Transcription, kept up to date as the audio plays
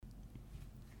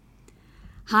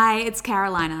Hi, it's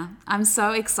Carolina. I'm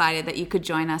so excited that you could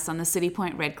join us on the City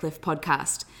Point Redcliffe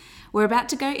podcast. We're about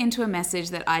to go into a message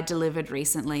that I delivered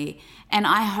recently, and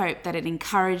I hope that it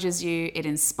encourages you, it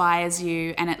inspires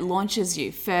you, and it launches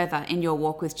you further in your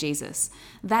walk with Jesus.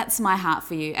 That's my heart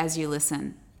for you as you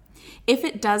listen. If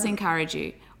it does encourage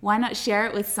you, why not share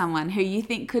it with someone who you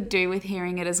think could do with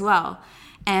hearing it as well?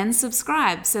 And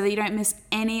subscribe so that you don't miss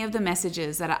any of the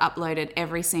messages that are uploaded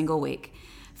every single week.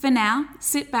 For now,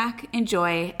 sit back,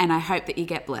 enjoy, and I hope that you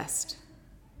get blessed.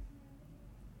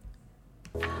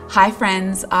 Hi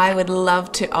friends, I would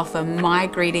love to offer my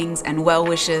greetings and well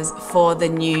wishes for the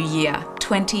new year,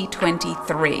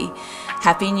 2023.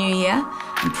 Happy New Year.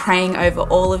 I'm praying over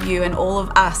all of you and all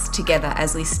of us together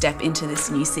as we step into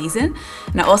this new season.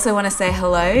 And I also want to say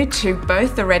hello to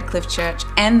both the Redcliffe Church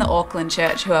and the Auckland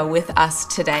Church who are with us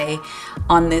today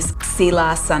on this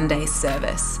Selah Sunday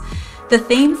service. The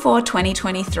theme for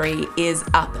 2023 is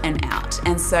up and out,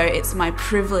 and so it's my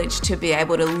privilege to be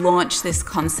able to launch this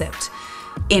concept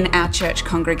in our church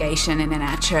congregation and in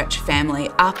our church family,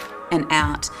 up and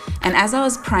out. And as I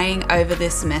was praying over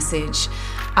this message,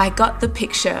 I got the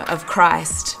picture of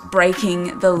Christ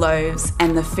breaking the loaves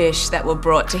and the fish that were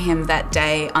brought to him that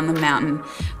day on the mountain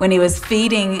when he was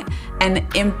feeding an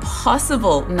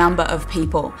impossible number of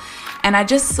people. And I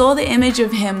just saw the image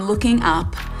of him looking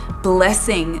up,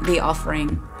 blessing the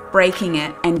offering, breaking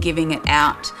it and giving it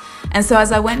out. And so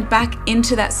as I went back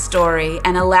into that story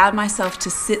and allowed myself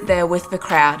to sit there with the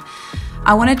crowd,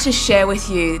 I wanted to share with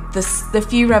you the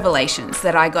few revelations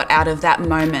that I got out of that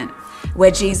moment where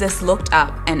Jesus looked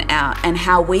up and out, and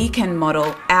how we can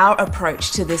model our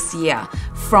approach to this year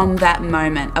from that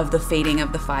moment of the feeding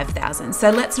of the 5,000. So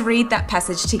let's read that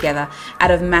passage together out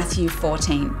of Matthew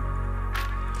 14.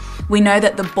 We know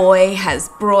that the boy has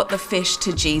brought the fish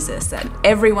to Jesus and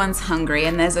everyone's hungry,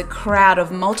 and there's a crowd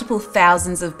of multiple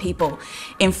thousands of people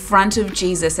in front of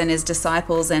Jesus and his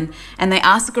disciples, and they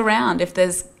ask around if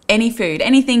there's any food,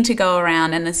 anything to go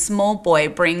around, and a small boy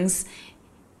brings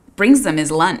them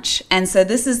his lunch. And so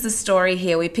this is the story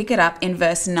here. We pick it up in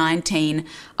verse 19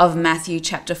 of Matthew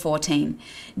chapter 14.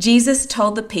 Jesus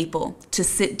told the people to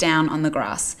sit down on the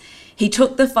grass. He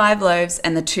took the 5 loaves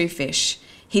and the 2 fish.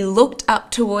 He looked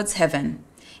up towards heaven.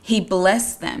 He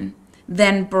blessed them.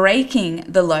 Then breaking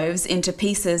the loaves into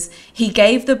pieces, he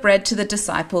gave the bread to the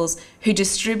disciples, who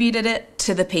distributed it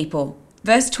to the people.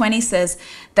 Verse 20 says,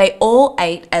 they all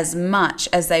ate as much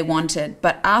as they wanted,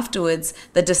 but afterwards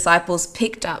the disciples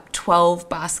picked up 12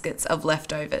 baskets of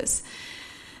leftovers.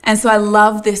 And so I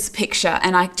love this picture,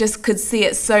 and I just could see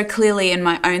it so clearly in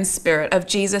my own spirit of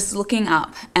Jesus looking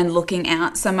up and looking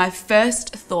out. So my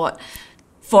first thought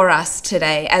for us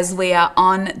today, as we are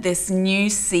on this new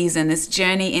season, this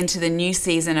journey into the new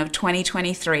season of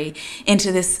 2023,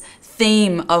 into this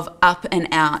theme of up and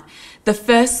out, the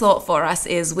first thought for us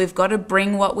is we've got to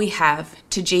bring what we have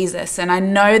to Jesus. And I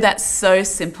know that's so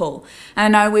simple. I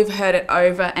know we've heard it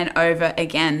over and over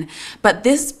again. But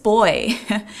this boy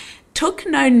took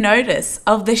no notice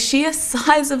of the sheer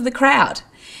size of the crowd.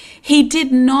 He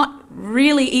did not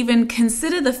really even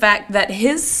consider the fact that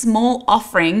his small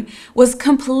offering was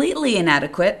completely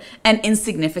inadequate and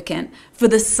insignificant for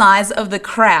the size of the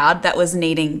crowd that was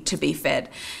needing to be fed.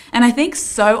 And I think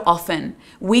so often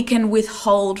we can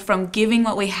withhold from giving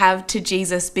what we have to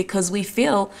Jesus because we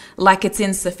feel like it's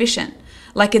insufficient,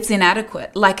 like it's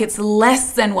inadequate, like it's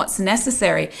less than what's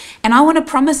necessary. And I want to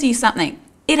promise you something.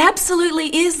 It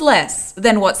absolutely is less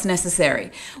than what's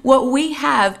necessary. What we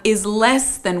have is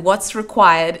less than what's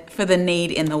required for the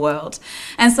need in the world.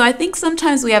 And so I think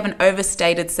sometimes we have an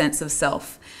overstated sense of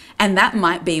self. And that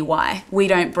might be why we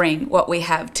don't bring what we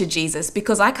have to Jesus,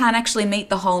 because I can't actually meet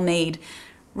the whole need.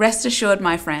 Rest assured,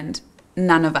 my friend,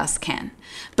 none of us can.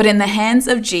 But in the hands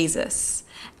of Jesus,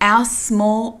 our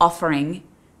small offering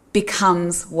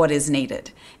becomes what is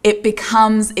needed. It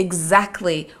becomes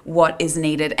exactly what is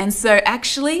needed. And so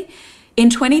actually, in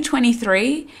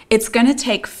 2023, it's going to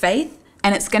take faith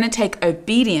and it's going to take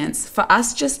obedience for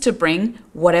us just to bring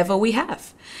whatever we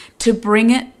have, to bring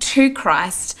it to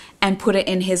Christ and put it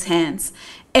in his hands.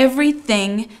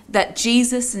 Everything that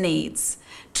Jesus needs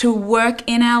to work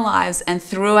in our lives and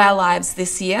through our lives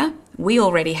this year, we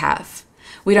already have.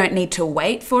 We don't need to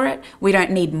wait for it. We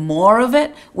don't need more of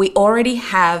it. We already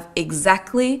have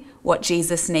exactly what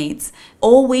Jesus needs.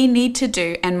 All we need to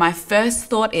do, and my first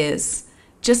thought is,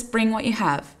 just bring what you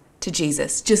have to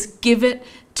Jesus. Just give it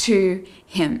to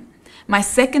him. My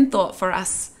second thought for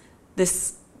us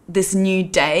this new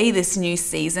day, this new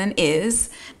season,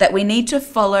 is that we need to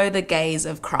follow the gaze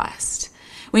of Christ.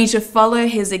 We need to follow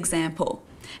his example.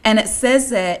 And it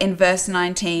says there in verse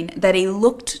 19 that he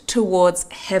looked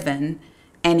towards heaven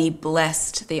and he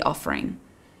blessed the offering.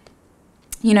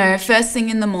 You know, first thing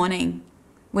in the morning,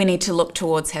 we need to look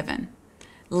towards heaven.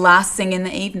 Last thing in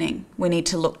the evening, we need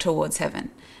to look towards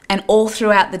heaven. And all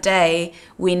throughout the day,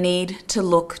 we need to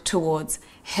look towards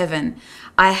heaven.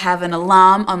 I have an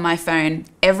alarm on my phone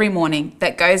every morning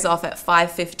that goes off at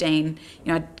 5:15.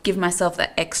 You know, I give myself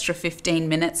that extra 15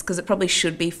 minutes because it probably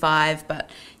should be 5, but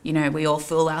you know, we all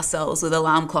fool ourselves with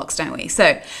alarm clocks, don't we?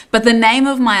 But the name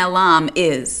of my alarm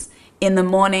is "In the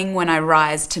morning when I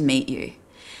rise to meet you."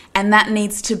 And that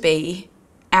needs to be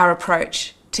our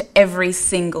approach to every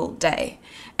single day.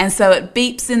 And so it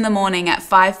beeps in the morning at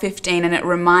 5:15 and it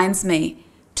reminds me,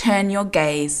 turn your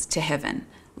gaze to heaven,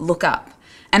 look up.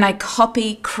 And I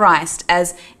copy Christ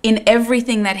as in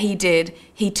everything that he did,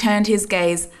 he turned his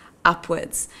gaze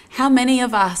upwards. How many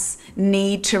of us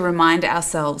need to remind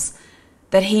ourselves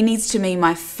that he needs to be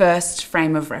my first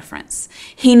frame of reference?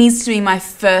 He needs to be my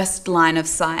first line of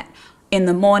sight in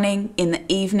the morning, in the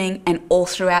evening, and all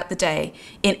throughout the day.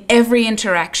 In every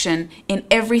interaction, in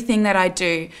everything that I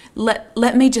do,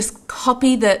 let me just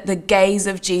copy the gaze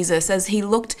of Jesus as he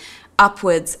looked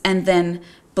upwards and then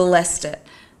blessed it.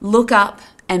 Look up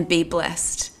and be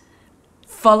blessed.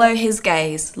 Follow his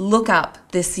gaze, look up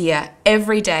this year,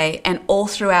 every day and all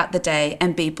throughout the day,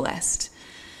 and be blessed.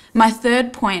 My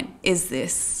third point is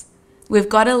this: we've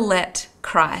got to let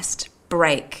Christ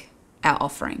break our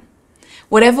offering.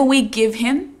 Whatever we give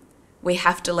him, we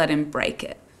have to let him break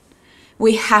it.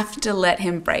 We have to let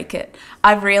him break it.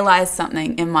 I've realized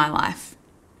something in my life.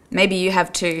 Maybe you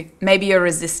have too. Maybe you're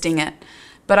resisting it.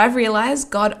 But I've realized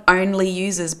God only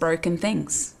uses broken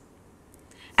things.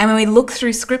 And when we look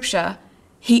through scripture,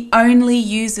 he only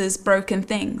uses broken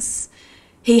things.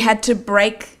 He had to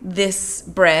break this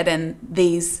bread and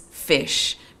these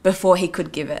fish before he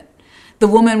could give it. The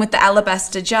woman with the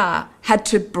alabaster jar had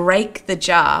to break the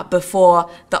jar before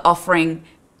the offering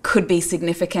could be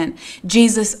significant.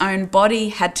 Jesus' own body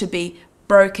had to be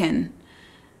broken.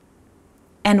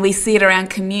 And we see it around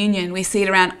communion. We see it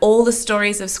around all the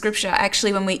stories of scripture.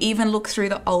 Actually, when we even look through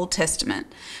the Old Testament,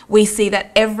 we see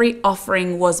that every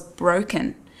offering was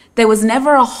broken. There was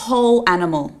never a whole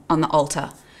animal on the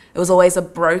altar. It was always a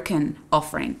broken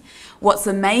offering. What's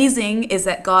amazing is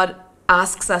that God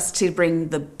asks us to bring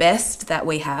the best that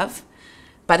we have,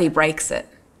 but he breaks it.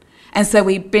 And so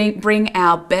we bring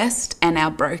our best and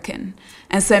our broken.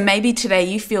 And so maybe today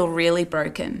you feel really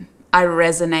broken. I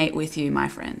resonate with you, my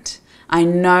friend. I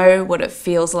know what it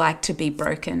feels like to be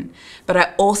broken, but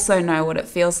I also know what it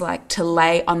feels like to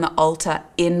lay on the altar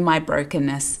in my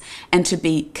brokenness and to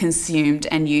be consumed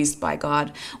and used by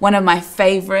God. One of my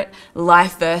favorite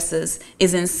life verses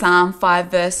is in Psalm 5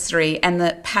 verse 3, and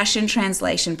the Passion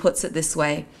Translation puts it this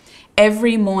way: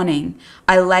 "Every morning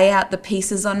I lay out the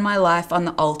pieces on my life on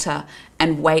the altar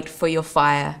and wait for your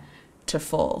fire to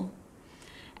fall."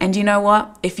 And you know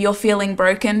what? If you're feeling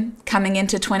broken coming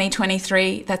into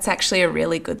 2023, that's actually a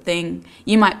really good thing.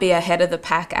 You might be ahead of the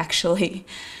pack, actually,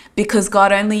 because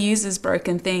God only uses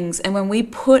broken things. And when we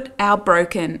put our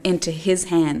broken into his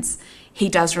hands, he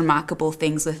does remarkable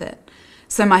things with it.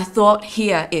 So my thought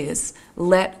here is,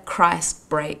 let Christ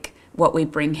break what we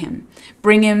bring him.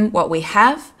 Bring him what we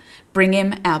have, bring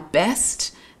him our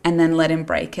best, and then let him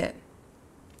break it.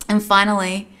 And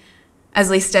finally, as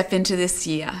we step into this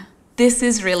year, this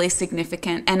is really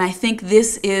significant, and I think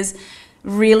this is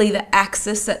really the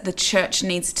axis that the church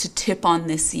needs to tip on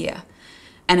this year.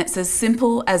 And it's as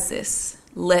simple as this: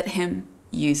 let him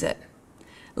use it.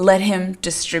 Let him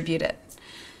distribute it.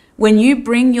 When you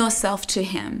bring yourself to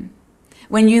him,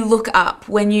 when you look up,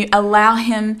 when you allow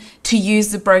him to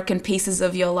use the broken pieces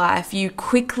of your life, you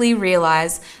quickly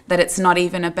realize that it's not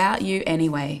even about you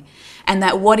anyway. And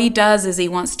that what he does is he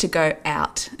wants to go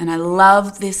out. And I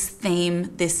love this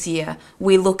theme this year.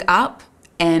 We look up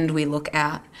and we look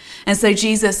out. And so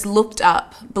Jesus looked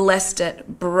up, blessed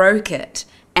it, broke it,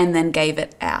 and then gave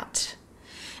it out.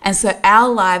 And so our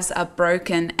lives are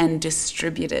broken and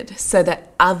distributed so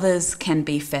that others can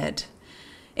be fed.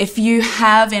 If you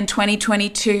have in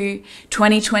 2022,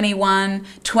 2021,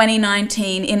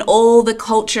 2019, in all the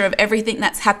culture of everything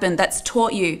that's happened, that's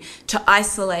taught you to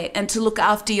isolate and to look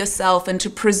after yourself and to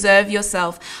preserve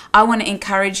yourself, I want to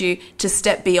encourage you to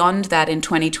step beyond that in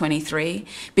 2023,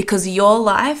 because your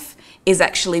life is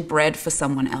actually bread for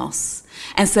someone else.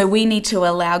 And so we need to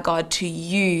allow God to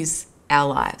use our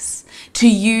lives,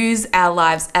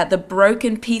 at the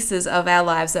broken pieces of our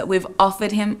lives that we've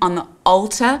offered him on the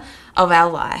altar of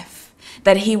our life,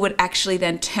 that he would actually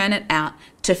then turn it out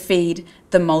to feed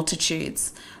the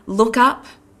multitudes. Look up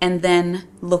and then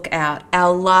look out.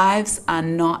 Our lives are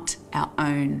not our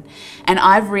own. And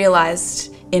I've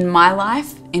realized in my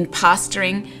life, in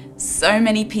pastoring so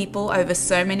many people over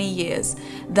so many years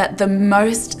that the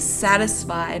most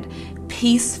satisfied,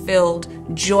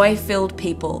 peace-filled, joy-filled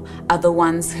people are the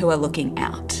ones who are looking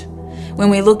out. When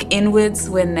we look inwards,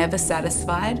 we're never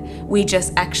satisfied. We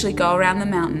just actually go around the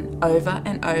mountain over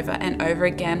and over and over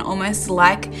again, almost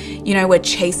like, we're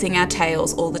chasing our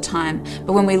tails all the time.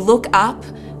 But when we look up,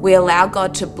 we allow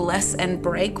God to bless and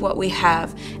break what we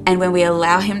have. And when we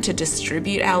allow Him to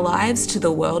distribute our lives to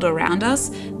the world around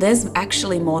us, there's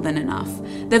actually more than enough.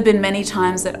 There have been many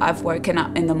times that I've woken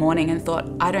up in the morning and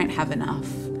thought, I don't have enough.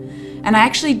 And I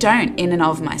actually don't in and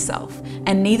of myself,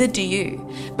 and neither do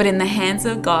you. But in the hands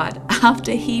of God,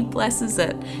 after He blesses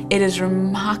it, it is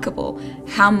remarkable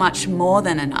how much more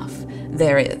than enough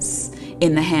there is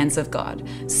in the hands of God.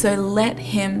 So let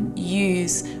Him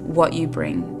use what you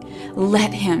bring.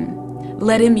 Let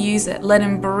Him use it. Let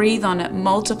Him breathe on it,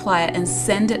 multiply it, and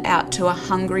send it out to a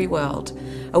hungry world,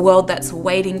 a world that's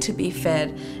waiting to be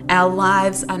fed. Our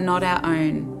lives are not our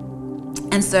own.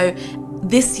 And so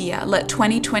this year, let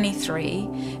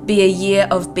 2023 be a year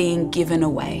of being given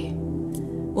away.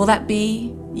 Will that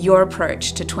be your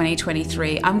approach to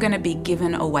 2023? I'm going to be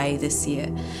given away this year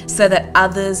so that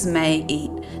others may eat.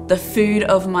 The food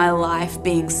of my life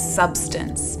being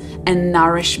substance and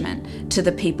nourishment to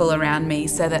the people around me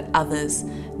so that others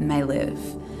may live.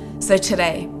 So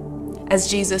today, as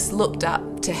Jesus looked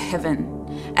up to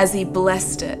heaven, as He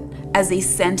blessed it, as He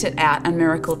sent it out, a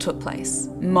miracle took place.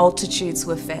 Multitudes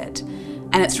were fed.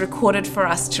 And it's recorded for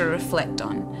us to reflect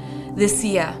on. This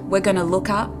year, we're going to look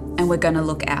up and we're going to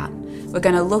look out. We're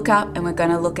going to look up and we're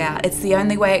going to look out. It's the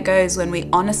only way it goes. When we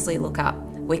honestly look up,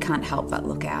 we can't help but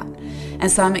look out.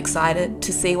 And so I'm excited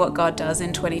to see what God does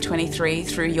in 2023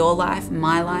 through your life,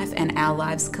 my life, and our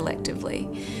lives collectively.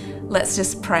 Let's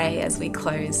just pray as we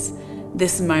close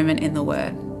this moment in the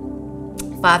Word.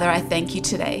 Father, I thank You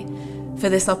today for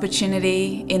this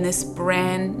opportunity in this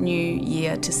brand new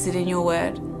year to sit in Your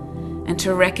Word and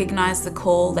to recognize the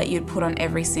call that You'd put on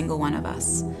every single one of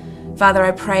us. Father,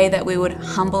 I pray that we would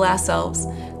humble ourselves,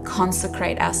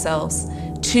 consecrate ourselves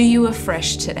to You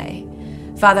afresh today.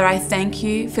 Father, I thank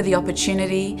You for the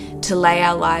opportunity to lay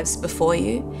our lives before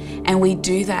You, and we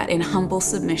do that in humble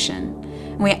submission.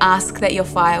 And we ask that Your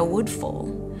fire would fall,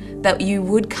 that You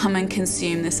would come and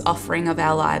consume this offering of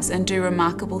our lives and do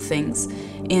remarkable things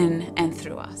in and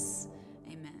through us.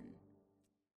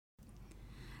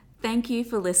 Thank you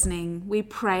for listening. We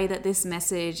pray that this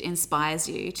message inspires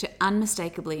you to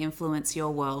unmistakably influence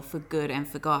your world for good and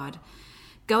for God.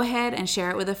 Go ahead and share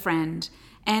it with a friend.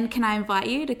 And can I invite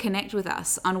you to connect with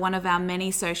us on one of our many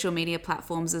social media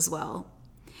platforms as well?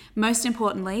 Most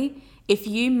importantly, if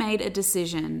you made a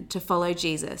decision to follow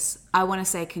Jesus, I want to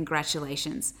say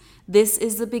congratulations. This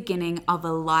is the beginning of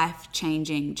a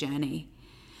life-changing journey.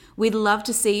 We'd love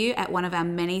to see you at one of our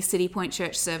many City Point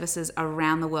Church services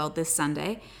around the world this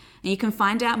Sunday. And you can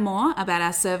find out more about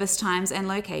our service times and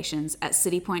locations at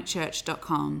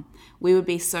citypointchurch.com. We would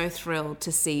be so thrilled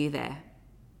to see you there.